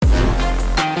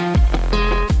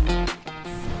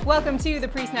Welcome to the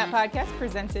Pre-Snap Podcast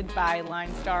presented by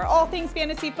Line Star. All things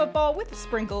fantasy football with a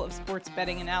sprinkle of sports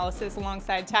betting analysis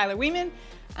alongside Tyler Weeman.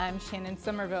 I'm Shannon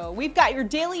Somerville. We've got your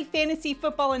daily fantasy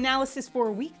football analysis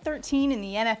for Week 13 in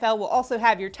the NFL. We'll also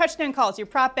have your touchdown calls, your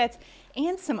prop bets,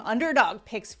 and some underdog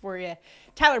picks for you.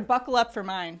 Tyler, buckle up for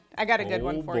mine. I got a good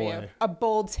one for you. A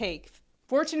bold take.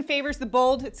 Fortune favors the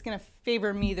bold. It's going to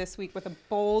favor me this week with a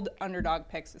bold underdog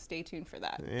pick, so stay tuned for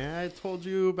that. Yeah, I told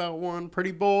you about one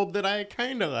pretty bold that I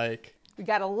kind of like. We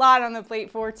got a lot on the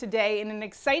plate for today and an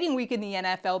exciting week in the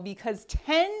NFL because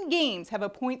 10 games have a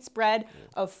point spread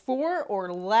of 4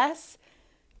 or less.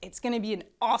 It's going to be an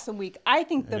awesome week. I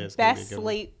think the best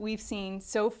slate we've seen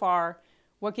so far.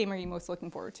 What game are you most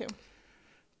looking forward to?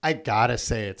 I got to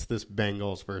say it's this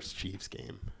Bengals versus Chiefs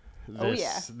game.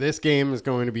 Yeah. This game is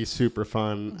going to be super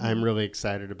fun. Mm-hmm. I'm really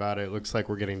excited about it. It looks like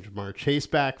we're getting Jamar Chase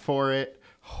back for it.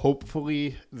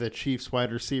 Hopefully the Chiefs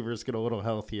wide receivers get a little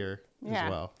healthier as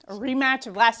well. A rematch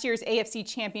of last year's AFC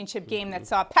Championship game that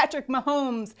saw Patrick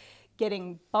Mahomes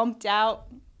getting bumped out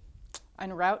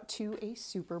en route to a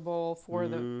Super Bowl for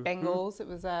the Bengals. It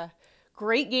was a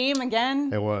great game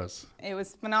again. It was. It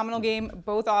was a phenomenal game.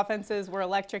 Both offenses were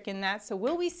electric in that. So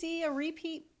will we see a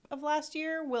repeat of last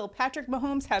year? Will Patrick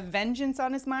Mahomes have vengeance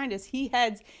on his mind as he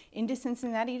heads into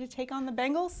Cincinnati to take on the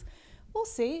Bengals? We'll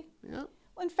see. Yep.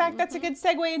 Well, in fact, that's a good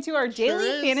segue into our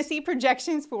daily fantasy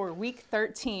projections for Week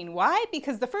 13. Why?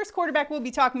 Because the first quarterback we'll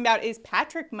be talking about is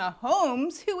Patrick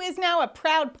Mahomes, who is now a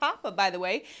proud papa, by the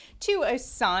way, to a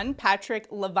son.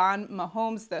 Patrick Lavon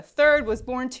Mahomes III was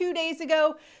born 2 days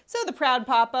ago. So the proud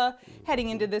papa heading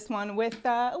into this one with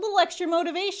a little extra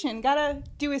motivation. Gotta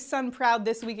do his son proud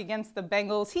this week against the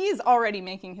Bengals. He is already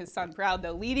making his son proud,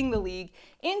 though, leading the league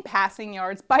in passing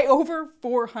yards by over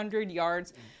 400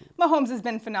 yards. Mahomes has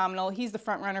been phenomenal. He's the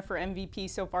front runner for MVP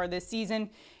so far this season.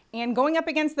 And going up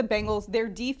against the Bengals, their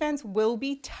defense will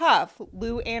be tough.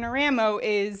 Lou Anarumo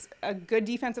is a good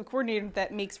defensive coordinator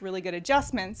that makes really good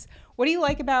adjustments. What do you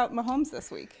like about Mahomes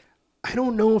this week? I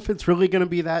don't know if it's really going to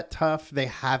be that tough. They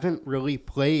haven't really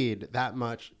played that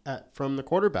much from the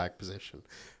quarterback position.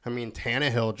 I mean,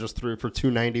 Tannehill just threw for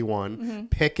 291. Mm-hmm.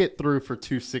 Pickett threw for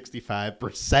 265.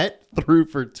 Brissett threw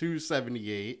for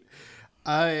 278.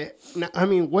 I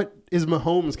mean, what is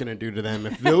Mahomes going to do to them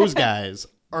if those guys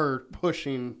are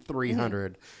pushing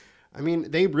 300? Mm-hmm. I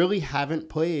mean, they really haven't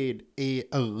played a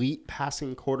elite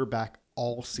passing quarterback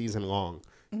all season long.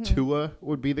 Mm-hmm. Tua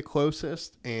would be the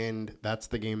closest, and that's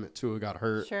the game that Tua got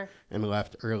hurt and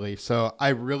left early. So I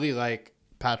really like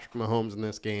Patrick Mahomes in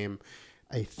this game.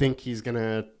 I think he's going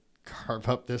to carve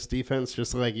up this defense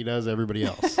just like he does everybody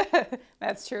else.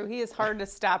 That's true. He is hard to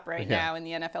stop now in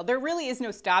the NFL. There really is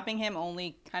no stopping him,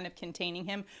 only kind of containing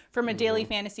him. From a daily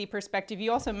fantasy perspective,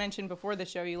 you also mentioned before the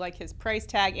show you like his price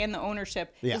tag and the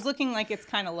ownership is looking like it's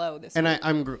kind of low this week. And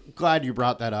I'm glad you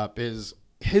brought that up.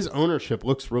 His ownership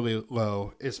looks really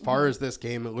low. As far as this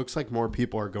game, it looks like more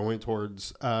people are going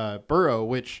towards Burrow,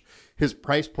 which his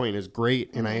price point is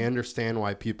great, and I understand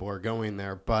why people are going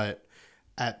there. But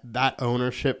at that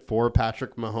ownership for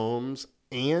Patrick Mahomes,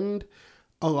 and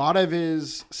a lot of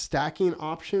his stacking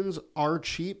options are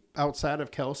cheap outside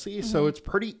of Kelsey, so it's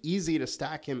pretty easy to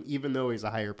stack him even though he's a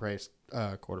higher priced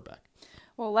quarterback.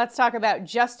 Well, let's talk about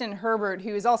Justin Herbert,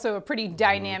 who is also a pretty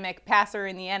dynamic passer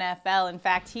in the NFL. In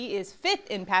fact, he is 5th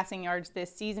in passing yards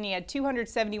this season. He had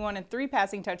 271 and 3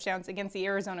 passing touchdowns against the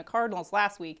Arizona Cardinals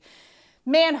last week.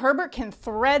 Man, Herbert can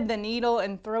thread the needle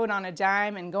and throw it on a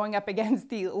dime, and going up against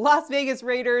the Las Vegas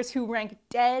Raiders, who rank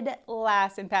dead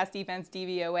last in pass defense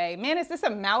DVOA. Man, is this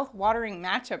a mouth-watering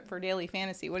matchup for daily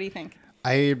fantasy? What do you think?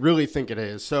 I really think it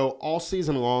is. So all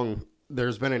season long,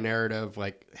 there's been a narrative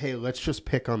like, hey, let's just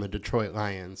pick on the Detroit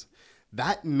Lions.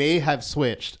 That may have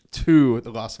switched to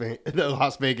the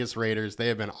Las Vegas Raiders. They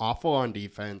have been awful on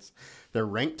defense. They're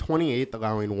ranked 28th,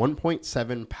 allowing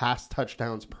 1.7 pass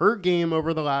touchdowns per game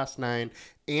over the last 9,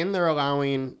 and they're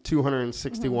allowing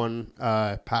 261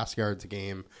 pass yards a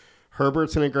game.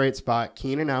 Herbert's in a great spot.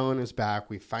 Keenan Allen is back.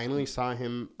 We finally saw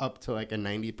him up to like a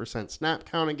 90% snap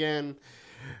count again.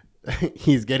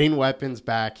 He's getting weapons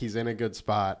back. He's in a good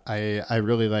spot. I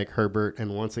really like Herbert.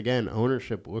 And once again,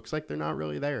 ownership looks like they're not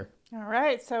really there. All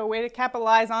right. So way to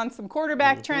capitalize on some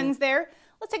quarterback trends there.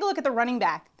 Let's take a look at the running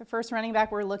back. The first running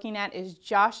back we're looking at is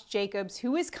Josh Jacobs,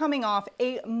 who is coming off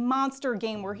a monster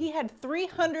game where he had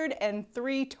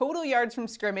 303 total yards from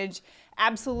scrimmage,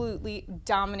 absolutely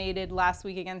dominated last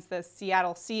week against the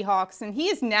Seattle Seahawks, and he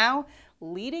is now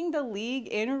leading the league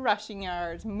in rushing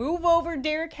yards. Move over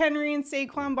Derrick Henry and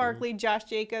Saquon Barkley. Josh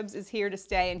Jacobs is here to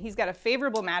stay, and he's got a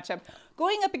favorable matchup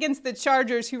going up against the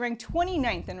Chargers, who rank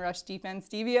 29th in rush defense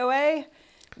DVOA.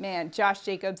 Man, Josh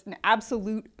Jacobs, an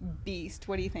absolute beast.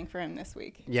 What do you think for him this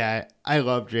week? Yeah, I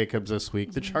love Jacobs this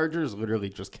week. The Chargers literally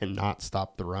just cannot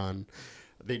stop the run.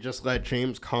 They just let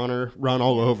James Conner run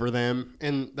all over them.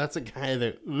 And that's a guy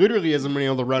that literally hasn't been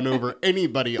able to run over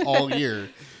anybody all year.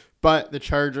 But the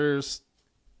Chargers,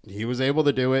 he was able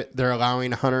to do it. They're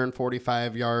allowing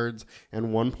 145 yards and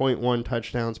 1.1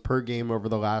 touchdowns per game over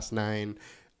the last 9.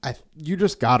 You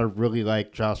just got to really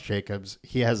like Josh Jacobs.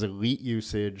 He has elite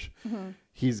usage.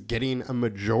 He's getting a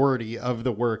majority of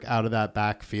the work out of that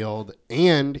backfield,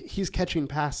 and he's catching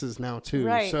passes now too.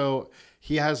 Right. So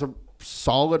he has a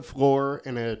solid floor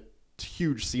and a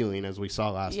huge ceiling, as we saw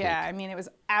last week. Yeah, I mean, it was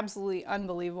absolutely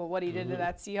unbelievable what he did to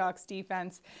that Seahawks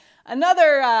defense.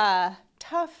 Another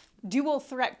tough dual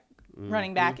threat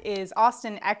running back is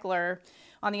Austin Eckler.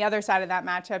 On the other side of that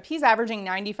matchup, he's averaging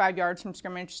 95 yards from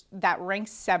scrimmage. That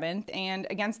ranks 7th. And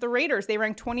against the Raiders, they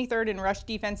rank 23rd in rush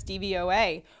defense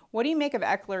DVOA. What do you make of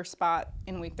Eckler's spot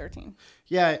in Week 13?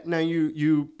 Yeah, now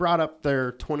you brought up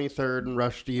their 23rd in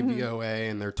rush DVOA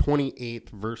and their 28th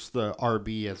versus the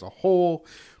RB as a whole.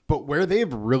 But where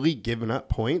they've really given up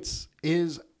points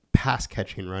is pass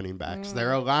catching running backs.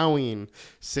 They're allowing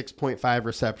 6.5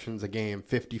 receptions a game,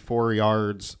 54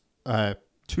 yards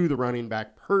to the running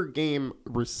back per game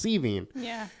receiving.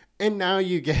 Yeah. And now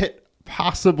you get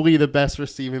possibly the best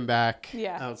receiving back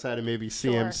outside of maybe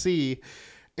CMC. Sure.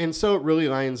 And so it really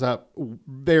lines up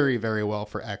very, very well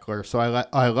for Eckler. So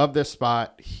I love this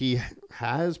spot. He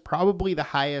has probably the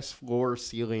highest floor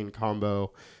ceiling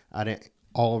combo out of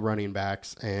all running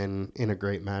backs, and in a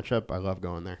great matchup. I love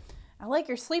going there. I like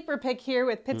your sleeper pick here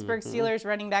with Pittsburgh Steelers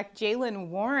running back Jaylen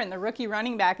Warren. The rookie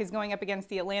running back is going up against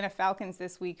the Atlanta Falcons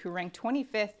this week, who ranked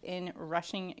 25th in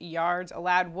rushing yards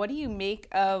allowed. What do you make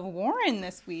of Warren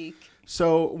this week?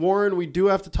 So, Warren, we do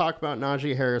have to talk about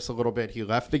Najee Harris a little bit. He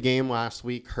left the game last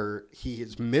week hurt. He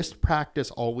has missed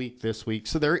practice all week this week,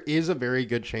 so there is a very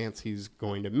good chance he's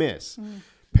going to miss.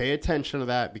 Pay attention to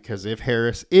that, because if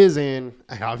Harris is in,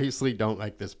 I obviously don't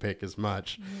like this pick as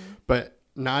much, but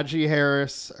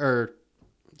Jaylen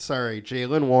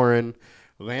Warren,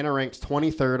 Atlanta ranks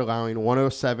 23rd, allowing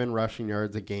 107 rushing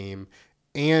yards a game,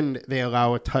 and they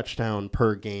allow a touchdown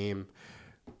per game.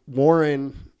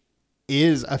 Warren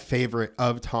is a favorite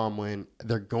of Tomlin.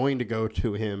 They're going to go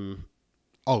to him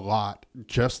a lot,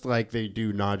 just like they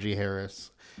do Najee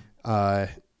Harris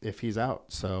if he's out.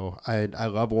 So I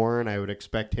love Warren. I would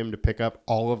expect him to pick up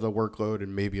all of the workload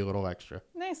and maybe a little extra.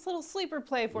 Nice little sleeper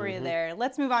play for you there.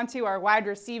 Let's move on to our wide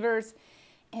receivers.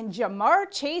 And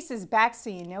Jamar Chase is back, so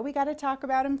you know we got to talk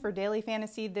about him for Daily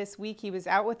Fantasy this week. He was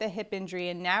out with a hip injury,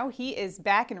 and now he is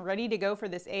back and ready to go for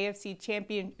this AFC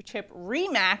Championship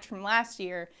rematch from last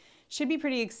year. Should be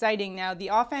pretty exciting. Now, the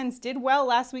offense did well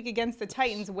last week against the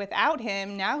Titans without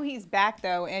him. Now he's back,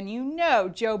 though, and you know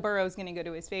Joe Burrow's going to go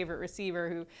to his favorite receiver,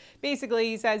 who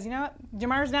basically says, you know what,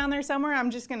 Jamar's down there somewhere. I'm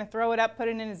just going to throw it up, put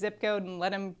it in a zip code, and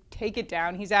let him take it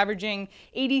down. He's averaging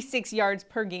 86 yards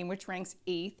per game, which ranks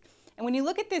 8th. And when you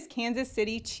look at this Kansas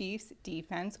City Chiefs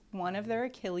defense, one of their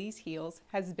Achilles heels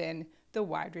has been the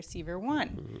wide receiver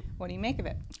one. What do you make of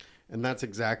it? And that's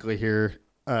exactly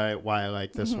why I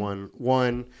like this one.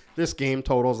 One, this game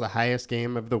total is the highest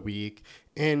game of the week,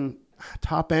 and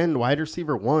top end wide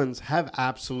receiver ones have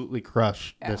absolutely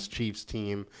crushed this Chiefs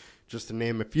team. Just to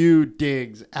name a few,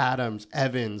 Diggs, Adams,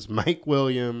 Evans, Mike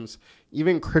Williams,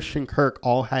 even Christian Kirk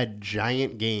all had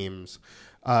giant games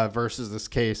versus this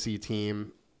KC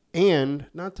team. And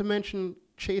not to mention,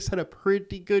 Chase had a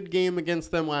pretty good game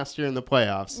against them last year in the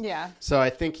playoffs. Yeah. So I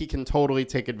think he can totally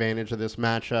take advantage of this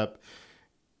matchup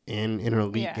in an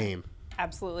elite game.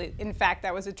 Absolutely. In fact,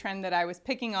 that was a trend that I was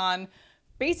picking on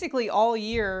basically all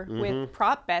year with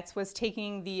prop bets, was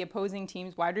taking the opposing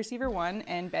team's wide receiver one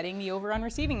and betting the over on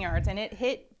receiving yards. And it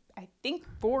hit, I think,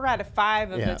 4 out of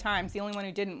 5 of the times. The only one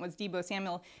who didn't was Deebo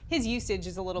Samuel. His usage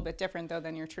is a little bit different, though,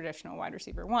 than your traditional wide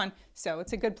receiver one. So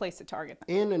it's a good place to target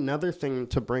them. And another thing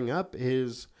to bring up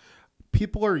is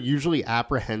people are usually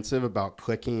apprehensive about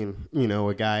clicking,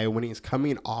 a guy when he's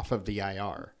coming off of the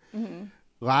IR.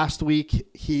 Last week,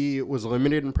 he was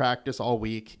limited in practice all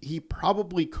week. He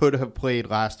probably could have played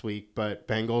last week, but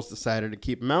Bengals decided to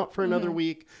keep him out for another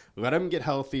week, let him get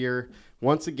healthier.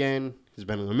 Once again, he's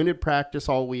been limited practice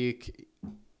all week.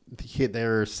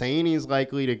 They're saying he's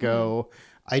likely to go.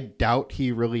 I doubt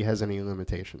he really has any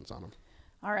limitations on him.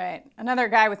 All right. Another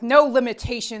guy with no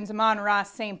limitations, Amon-Ra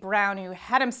St. Brown, who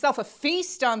had himself a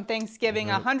feast on Thanksgiving,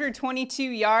 122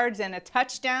 yards and a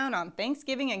touchdown on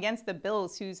Thanksgiving against the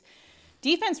Bills, whose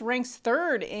defense ranks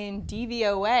 3rd in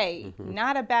DVOA.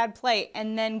 Not a bad play.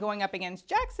 And then going up against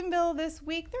Jacksonville this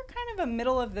week, they're kind of a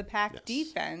middle-of-the-pack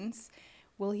defense.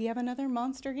 Will he have another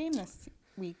monster game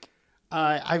week?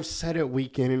 I've said it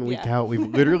week in and week out. We've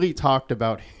literally talked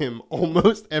about him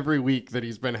almost every week that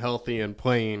he's been healthy and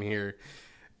playing here.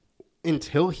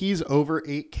 Until he's over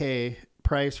 8K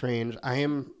price range, I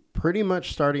am pretty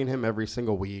much starting him every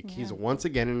single week. Yeah. He's once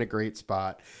again in a great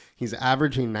spot. He's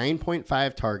averaging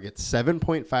 9.5 targets,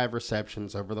 7.5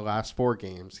 receptions over the last 4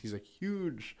 games. He's a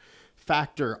huge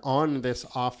factor on this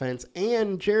offense.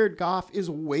 And Jared Goff is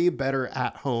way better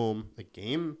at home. The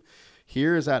game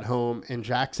here is at home, and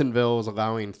Jacksonville is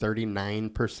allowing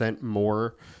 39%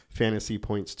 more fantasy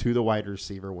points to the wide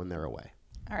receiver when they're away.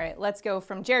 All right, let's go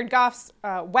from Jared Goff's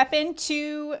weapon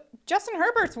to Justin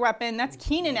Herbert's weapon. That's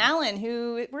Keenan Allen,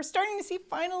 who we're starting to see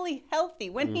finally healthy.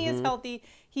 When he is healthy,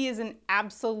 he is an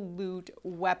absolute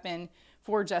weapon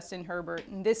for Justin Herbert.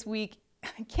 And this week,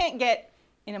 can't get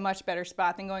in a much better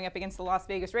spot than going up against the Las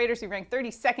Vegas Raiders, who ranked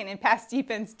 32nd in pass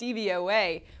defense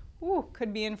DVOA. Ooh,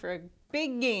 could be in for a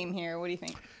big game here. What do you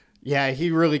think? Yeah, he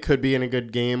really could be in a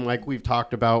good game. Like we've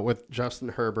talked about with Justin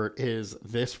Herbert, is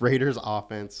this Raiders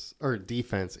offense or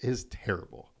defense is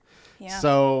terrible. Yeah.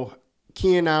 So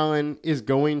Keenan Allen is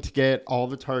going to get all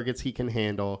the targets he can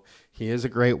handle. He is a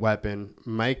great weapon.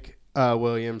 Mike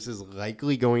Williams is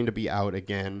likely going to be out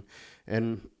again.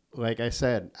 And like I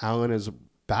said, Allen is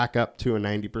back up to a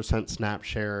 90% snap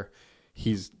share.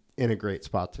 He's in a great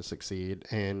spot to succeed,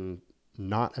 and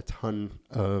not a ton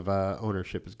of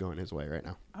ownership is going his way right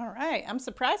now. All right. I'm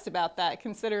surprised about that,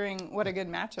 considering what a good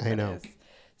matchup it is.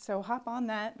 So hop on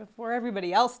that before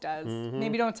everybody else does.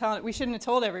 Maybe don't tell it. We shouldn't have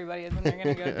told everybody when they're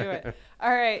going to go do it.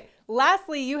 All right.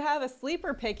 Lastly, you have a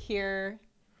sleeper pick here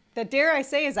that, dare I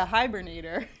say, is a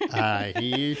hibernator.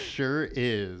 He sure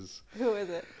is. Who is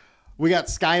it? We got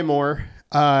Sky Moore.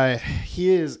 He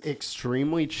is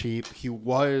extremely cheap. He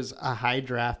was a high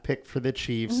draft pick for the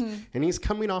Chiefs, and he's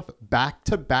coming off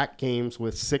back-to-back games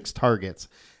with 6 targets.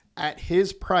 At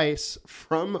his price,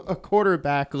 from a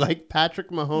quarterback like Patrick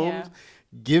Mahomes,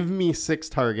 give me 6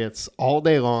 targets all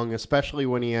day long, especially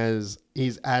when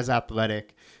he's as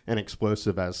athletic and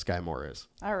explosive as Sky Moore is.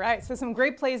 All right, so some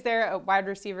great plays there at wide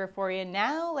receiver for you.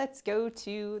 Now let's go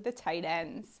to the tight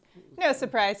ends. No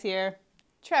surprise here.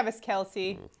 Travis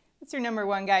Kelce. That's your number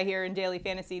 1 guy here in daily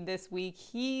fantasy this week.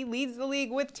 He leads the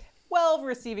league with 12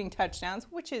 receiving touchdowns,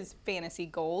 which is fantasy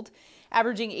gold,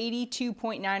 averaging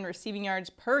 82.9 receiving yards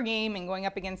per game, and going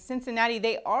up against Cincinnati.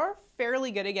 They are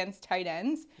fairly good against tight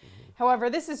ends. However,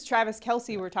 this is Travis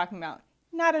Kelce we're talking about,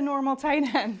 not a normal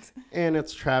tight end. And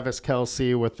it's Travis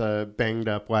Kelce with a banged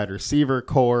up wide receiver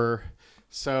core.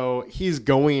 So he's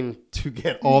going to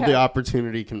get all the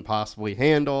opportunity he can possibly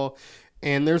handle.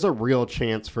 And there's a real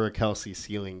chance for a Kelce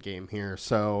ceiling game here.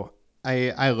 So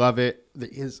I love it.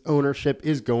 His ownership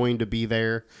is going to be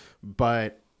there,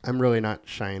 but I'm really not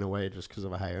shying away just because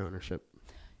of a high ownership.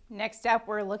 Next up,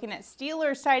 we're looking at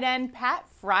Steelers tight end Pat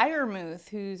Freiermuth,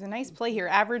 who's a nice play here,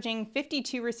 averaging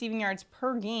 52 receiving yards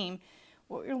per game.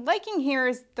 What we're liking here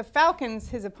is the Falcons,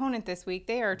 his opponent this week.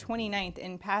 They are 29th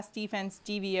in pass defense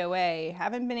DVOA.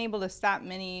 Haven't been able to stop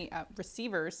many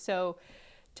receivers, so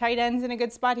tight end's in a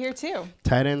good spot here too.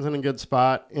 Tight end's in a good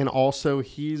spot, and also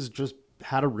he's just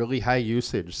had a really high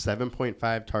usage,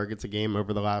 7.5 targets a game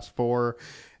over the last 4,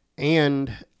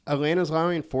 and Atlanta's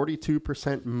allowing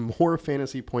 42% more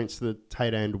fantasy points to the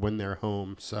tight end when they're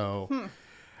home. So,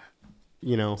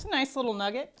 it's a nice little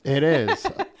nugget. It is.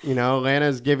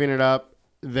 Atlanta's giving it up.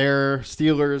 Their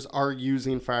Steelers are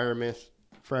using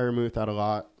Freiermuth at a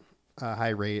lot, high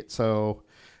rate. So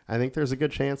I think there's a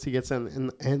good chance he gets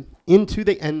into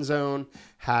the end zone,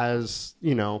 has,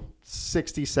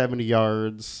 60, 70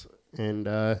 yards, and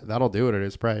that'll do it at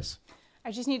his price.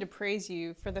 I just need to praise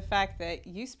you for the fact that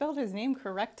you spelled his name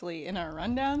correctly in our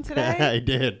rundown today. I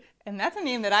did. And that's a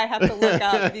name that I have to look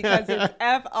up because it's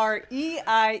Freiermuth.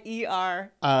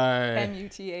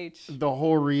 The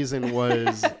whole reason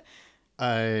was,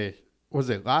 was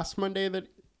it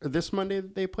this Monday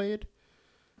that they played?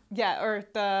 Yeah, or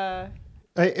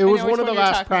it was one of the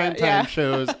last primetime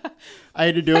shows. I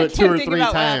had to do it 2 or 3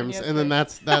 times, and then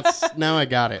that's now I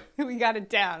got it. We got it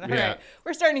down. All right.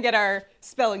 We're starting to get our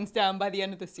spellings down. By the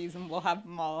end of the season, we'll have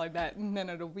them all, I bet, and then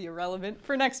it'll be irrelevant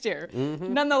for next year.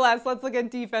 Nonetheless, let's look at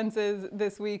defenses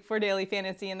this week for daily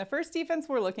fantasy. And the first defense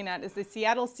we're looking at is the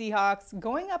Seattle Seahawks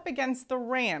going up against the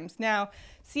Rams. Now,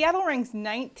 Seattle ranks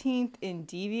 19th in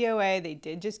DVOA. They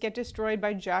did just get destroyed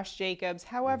by Josh Jacobs.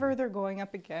 However, they're going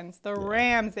up against the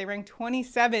Rams. They rank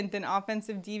 27th in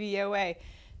offensive DVOA.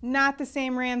 Not the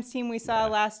same Rams team we saw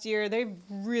last year. They've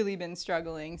really been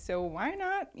struggling. So why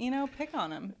not, pick on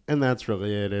them? And that's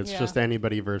really it. It's just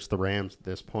anybody versus the Rams at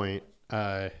this point.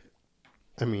 They're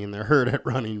hurt at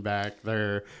running back.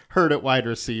 They're hurt at wide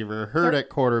receiver, hurt at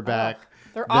quarterback.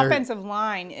 Their offensive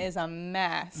line is a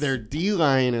mess. Their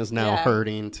D-line is now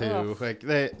hurting, too. Ugh. Like,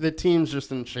 the team's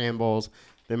just in shambles.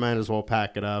 They might as well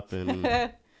pack it up and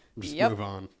just move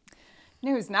on.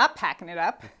 Who's not packing it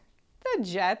up? The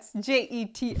Jets,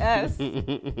 Jets,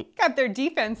 got their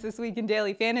defense this week in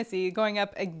Daily Fantasy going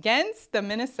up against the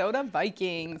Minnesota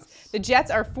Vikings. The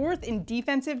Jets are 4th in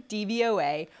defensive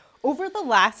DVOA. Over the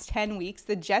last 10 weeks,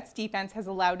 the Jets defense has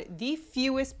allowed the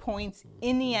fewest points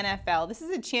in the NFL. This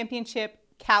is a championship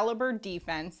caliber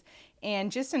defense.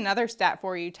 And just another stat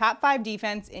for you, top 5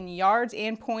 defense in yards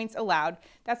and points allowed.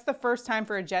 That's the first time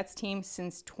for a Jets team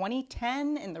since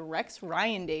 2010 in the Rex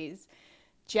Ryan days.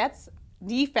 Jets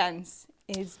defense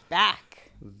is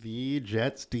back. The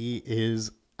Jets D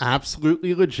is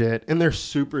absolutely legit, and they're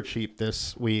super cheap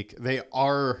this week. They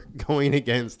are going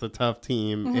against the tough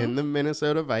team in the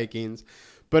Minnesota Vikings.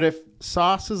 But if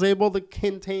Sauce is able to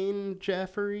contain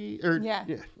Justin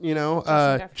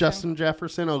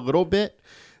Jefferson a little bit,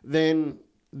 then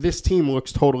this team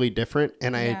looks totally different.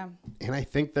 And I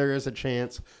think there is a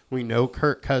chance. We know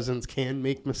Kirk Cousins can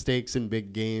make mistakes in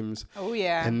big games. Oh,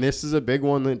 yeah. And this is a big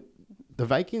one that the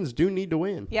Vikings do need to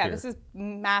win. Yeah, here. This is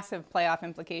massive playoff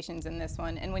implications in this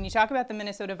one. And when you talk about the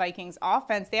Minnesota Vikings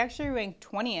offense, they actually rank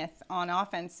 20th on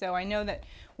offense. So I know that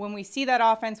when we see that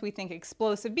offense, we think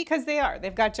explosive because they are.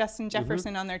 They've got Justin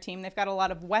Jefferson on their team. They've got a lot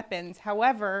of weapons.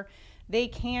 However, they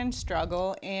can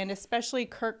struggle, and especially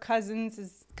Kirk Cousins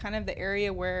is kind of the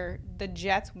area where the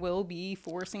Jets will be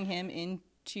forcing him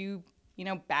into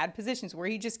bad positions where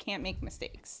he just can't make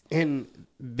mistakes. And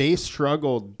they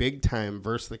struggled big time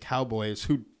versus the Cowboys,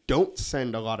 who don't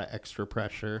send a lot of extra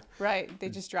pressure. Right. They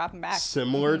just drop him back.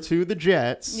 Similar to the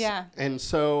Jets. Yeah. And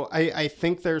so I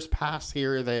think there's paths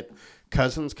here that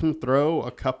Cousins can throw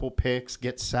a couple picks,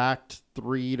 get sacked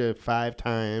 3 to 5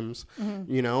 times,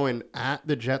 and at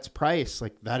the Jets price,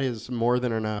 like that is more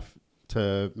than enough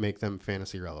to make them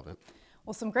fantasy relevant.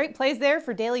 Well, some great plays there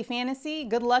for Daily Fantasy.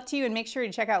 Good luck to you, and make sure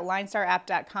to check out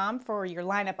linestarapp.com for your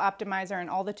lineup optimizer and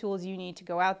all the tools you need to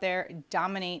go out there and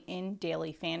dominate in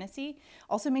Daily Fantasy.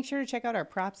 Also, make sure to check out our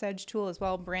Props Edge tool as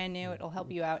well, brand new. It'll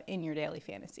help you out in your Daily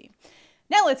Fantasy.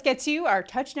 Now let's get to our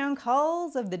touchdown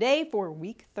calls of the day for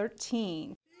Week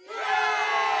 13.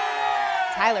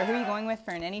 Tyler, who are you going with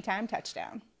for an anytime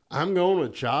touchdown? I'm going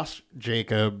with Josh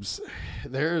Jacobs.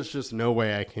 There's just no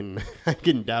way I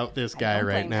can doubt this guy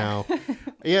right now.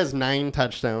 He has 9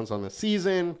 touchdowns on the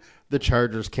season. The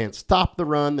Chargers can't stop the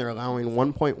run. They're allowing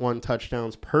 1.1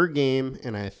 touchdowns per game,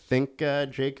 and I think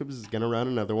Jacobs is going to run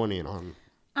another one in on.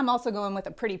 I'm also going with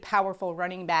a pretty powerful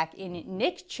running back in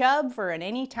Nick Chubb for an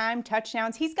anytime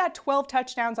touchdowns. He's got 12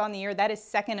 touchdowns on the year. That is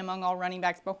second among all running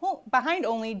backs, behind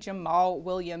only Jamal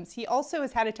Williams. He also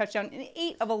has had a touchdown in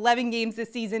 8 of 11 games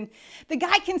this season. The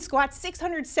guy can squat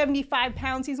 675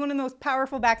 pounds. He's one of the most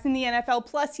powerful backs in the NFL,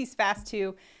 plus he's fast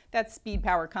too. That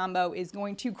speed-power combo is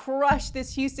going to crush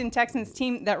this Houston Texans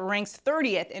team that ranks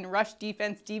 30th in rush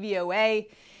defense DVOA.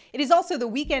 It is also the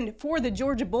weekend for the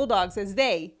Georgia Bulldogs as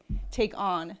they take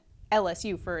on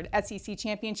LSU for an SEC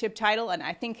championship title. And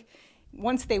I think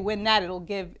once they win that, it'll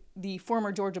give the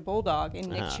former Georgia Bulldog and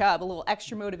Nick Chubb a little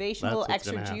extra motivation, a little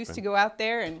extra juice to go out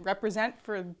there and represent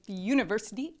for the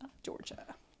University of Georgia.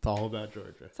 It's all about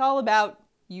Georgia. It's all about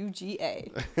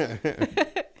UGA.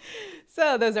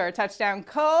 So those are our touchdown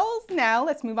calls. Now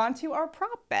let's move on to our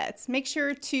prop bets. Make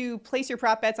sure to place your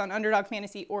prop bets on Underdog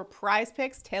Fantasy or Prize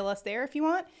Picks. Tail us there if you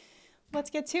want. Let's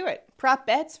get to it. Prop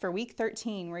bets for Week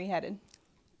 13. Where are you headed?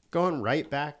 Going right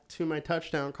back to my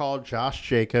touchdown call, Josh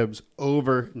Jacobs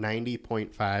over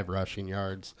 90.5 rushing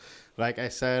yards. Like I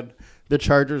said, the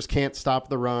Chargers can't stop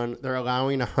the run. They're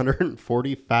allowing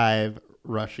 145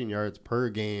 rushing yards per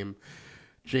game.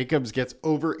 Jacobs gets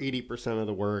over 80% of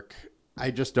the work. I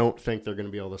just don't think they're going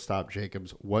to be able to stop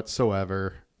Jacobs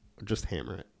whatsoever. Just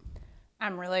hammer it.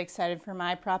 I'm really excited for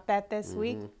my prop bet this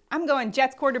week. I'm going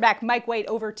Jets quarterback Mike White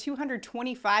over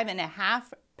 225.5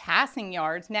 passing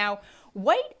yards. Now,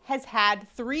 White has had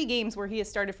 3 games where he has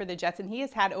started for the Jets, and he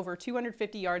has had over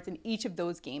 250 yards in each of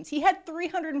those games. He had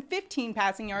 315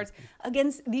 passing yards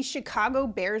against the Chicago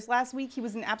Bears last week. He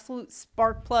was an absolute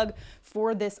spark plug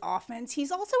for this offense.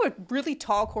 He's also a really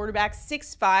tall quarterback,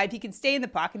 6'5". He can stay in the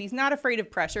pocket. He's not afraid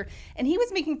of pressure, and he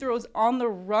was making throws on the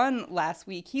run last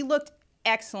week. He looked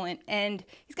excellent, and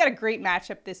he's got a great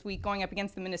matchup this week going up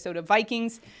against the Minnesota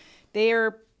Vikings.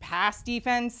 Their pass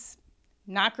defense,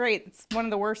 not great. It's one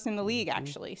of the worst in the league,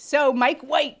 actually. So Mike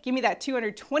White, give me that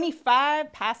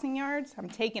 225 passing yards. I'm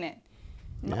taking it.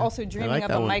 I'm also dreaming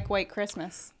of a Mike White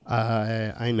Christmas.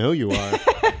 I know you are.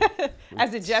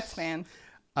 As a Jets fan.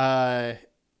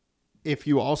 if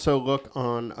you also look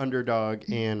on Underdog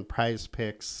and Prize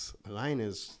Picks, the line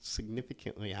is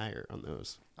significantly higher on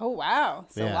those. Oh, wow.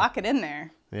 So lock it in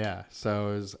there. Yeah.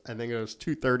 So I think it was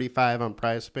 235 on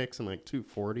Prize Picks and like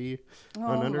 240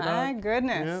 on Underdog. Oh, my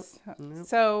goodness. Yep.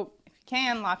 So if you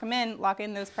can, lock them in. Lock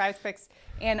in those Prize Picks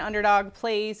and Underdog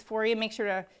plays for you. Make sure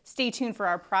to stay tuned for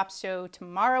our props show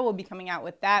tomorrow. We'll be coming out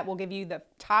with that. We'll give you the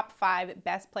top 5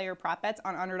 best player prop bets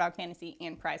on Underdog Fantasy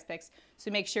and Prize Picks. So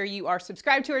make sure you are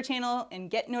subscribed to our channel and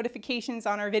get notifications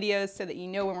on our videos so that you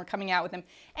know when we're coming out with them.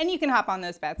 And you can hop on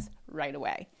those bets right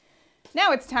away.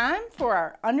 Now it's time for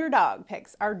our Underdog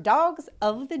picks, our dogs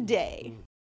of the day.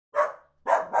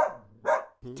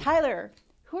 Tyler,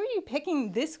 who are you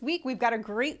picking this week? We've got a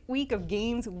great week of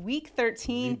games, week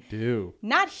 13. We do.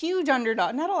 Not huge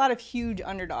underdog, not a lot of huge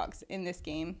underdogs in this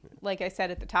game. Like I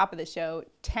said at the top of the show,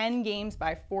 10 games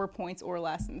by 4 points or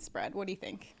less in spread. What do you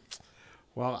think?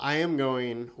 Well, I am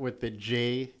going with the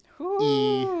Jets.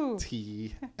 We're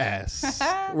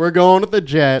going with the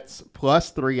Jets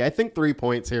 +3. I think 3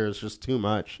 points here is just too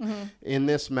much in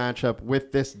this matchup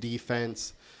with this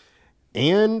defense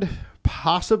and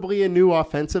possibly a new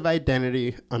offensive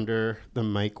identity under the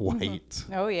Mike White.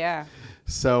 Oh, yeah.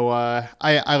 So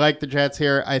I like the Jets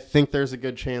here. I think there's a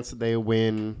good chance that they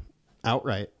win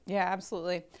outright. Yeah,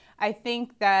 absolutely. I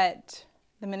think that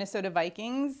the Minnesota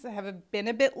Vikings have been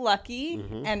a bit lucky,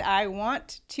 and I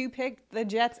want to pick the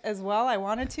Jets as well. I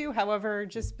wanted to. However,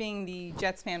 just being the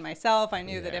Jets fan myself, I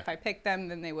knew that if I picked them,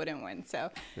 then they wouldn't win. So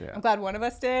I'm glad one of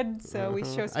us did. So we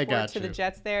show support to the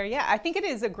Jets there. Yeah, I think it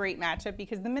is a great matchup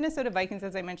because the Minnesota Vikings,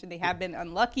 as I mentioned, they have been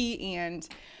unlucky, and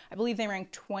I believe they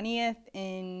ranked 20th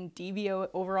in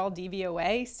overall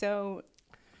DVOA. So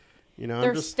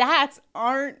their stats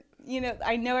aren't,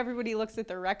 I know everybody looks at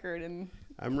their record and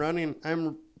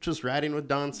I'm just riding with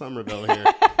Don Somerville here.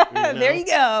 There you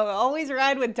go. Always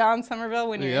ride with Don Somerville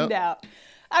when you're in doubt.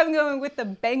 I'm going with the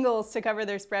Bengals to cover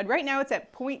their spread. Right now it's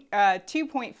at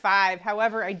 2.5.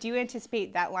 However, I do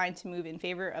anticipate that line to move in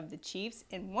favor of the Chiefs.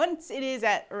 And once it is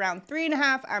at around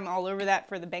 3.5, I'm all over that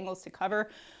for the Bengals to cover.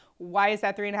 Why is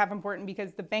that 3.5 important?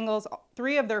 Because the Bengals,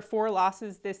 3 of their 4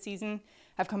 losses this season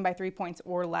have come by 3 points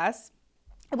or less.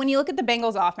 And when you look at the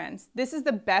Bengals offense, this is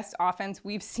the best offense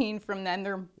we've seen from them.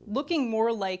 They're looking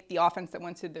more like the offense that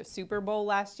went to the Super Bowl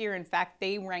last year. In fact,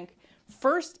 they rank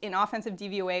first in offensive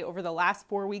DVOA over the last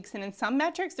 4 weeks. And in some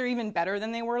metrics, they're even better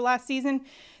than they were last season.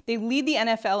 They lead the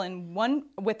NFL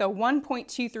with a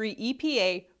 1.23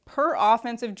 EPA per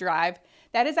offensive drive.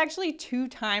 That is actually 2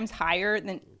 times higher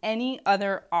than any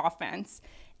other offense.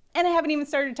 And I haven't even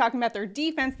started talking about their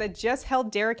defense that just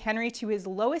held Derrick Henry to his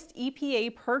lowest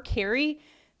EPA per carry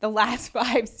the last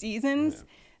 5 seasons. Yeah.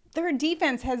 Their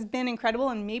defense has been incredible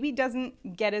and maybe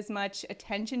doesn't get as much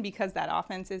attention because that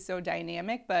offense is so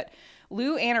dynamic. But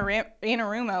Lou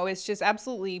Anarumo is just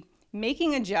absolutely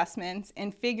making adjustments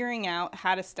and figuring out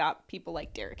how to stop people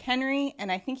like Derrick Henry.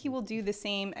 And I think he will do the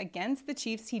same against the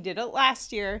Chiefs. He did it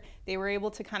last year. They were able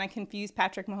to kind of confuse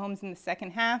Patrick Mahomes in the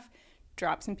second half,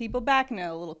 drop some people back, and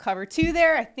a little cover 2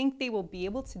 there. I think they will be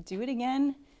able to do it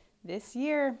again this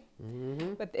year.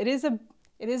 But it is a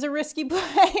risky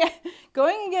play.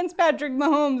 Going against Patrick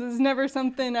Mahomes is never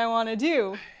something I want to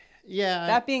do. Yeah.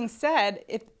 That being said,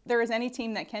 if there is any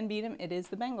team that can beat him, it is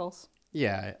the Bengals.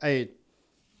 Yeah, I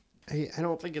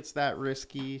don't think it's that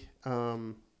risky. I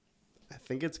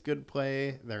think it's good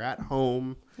play. They're at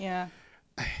home. Yeah.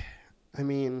 I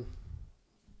mean,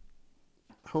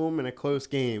 home in a close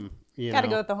game. Got to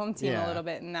go with the home team a little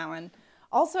bit in that one.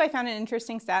 Also, I found an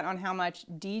interesting stat on how much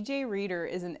DJ Reader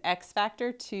is an X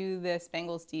factor to this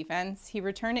Bengals defense. He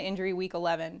returned to injury week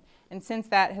 11, and since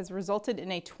that has resulted in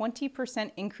a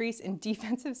 20% increase in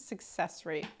defensive success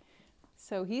rate.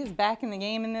 So he is back in the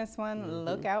game in this one.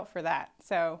 Look out for that.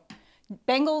 So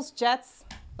Bengals, Jets,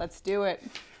 let's do it.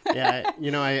 Yeah,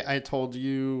 I told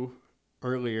you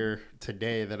earlier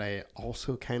today that I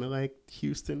also kind of like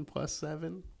Houston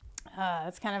 +7.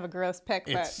 That's kind of a gross pick,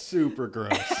 but it's super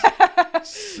gross.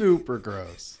 Super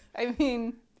gross. I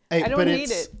mean, I don't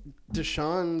hate it.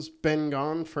 Deshaun's been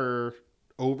gone for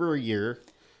over a year.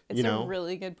 It's a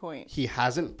really good point. He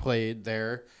hasn't played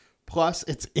there. Plus,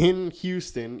 it's in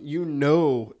Houston.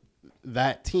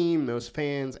 That team, those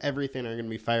fans, everything are going to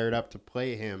be fired up to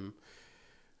play him.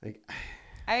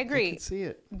 I agree. I can see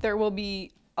it. There will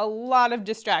be a lot of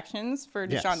distractions for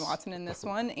Deshaun Watson in this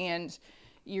one, and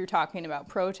you're talking about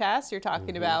protests. You're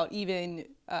talking about even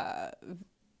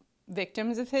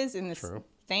victims of his in the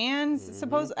stands.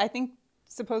 I think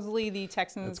supposedly the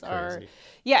Texans are.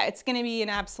 Yeah, it's going to be an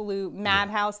absolute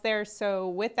madhouse there. So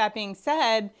with that being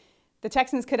said, the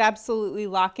Texans could absolutely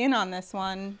lock in on this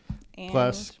one And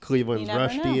plus, Cleveland's you never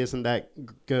rush know. D isn't that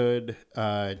good.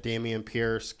 Damian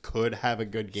Pierce could have a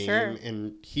good game, Sure.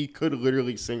 and he could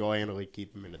literally single-handedly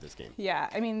keep him into this game. Yeah,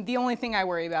 I mean, the only thing I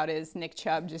worry about is Nick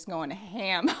Chubb just going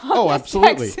ham on Oh, this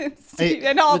absolutely. Texans Hey, team.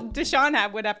 And all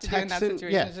Deshaun would have to do in that Texan-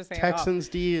 situation yeah, is just hand off. Texans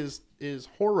D is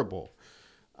horrible,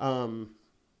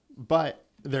 but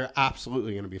they're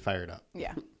absolutely going to be fired up.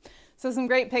 Yeah. So some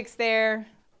great picks there.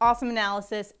 Awesome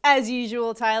analysis as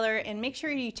usual, Tyler. And make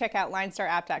sure you check out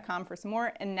linestarapp.com for some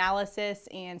more analysis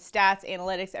and stats,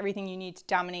 analytics, everything you need to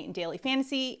dominate in daily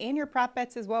fantasy and your prop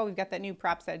bets as well. We've got that new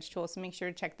Props Edge tool, so make sure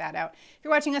to check that out. If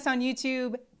you're watching us on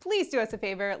YouTube, please do us a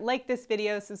favor, like this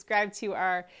video, subscribe to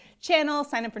our channel,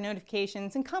 sign up for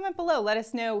notifications, and comment below. Let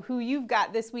us know who you've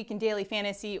got this week in daily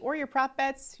fantasy or your prop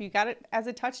bets. Who you got it as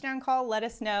a touchdown call, let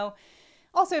us know.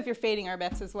 Also, if you're fading our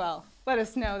bets as well, let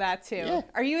us know that too. Yeah.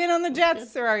 Are you in on the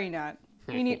Jets or are you not?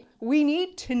 We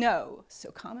need to know,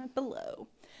 so comment below.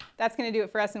 That's going to do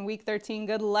it for us in week 13.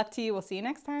 Good luck to you. We'll see you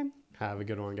next time. Have a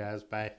good one, guys. Bye.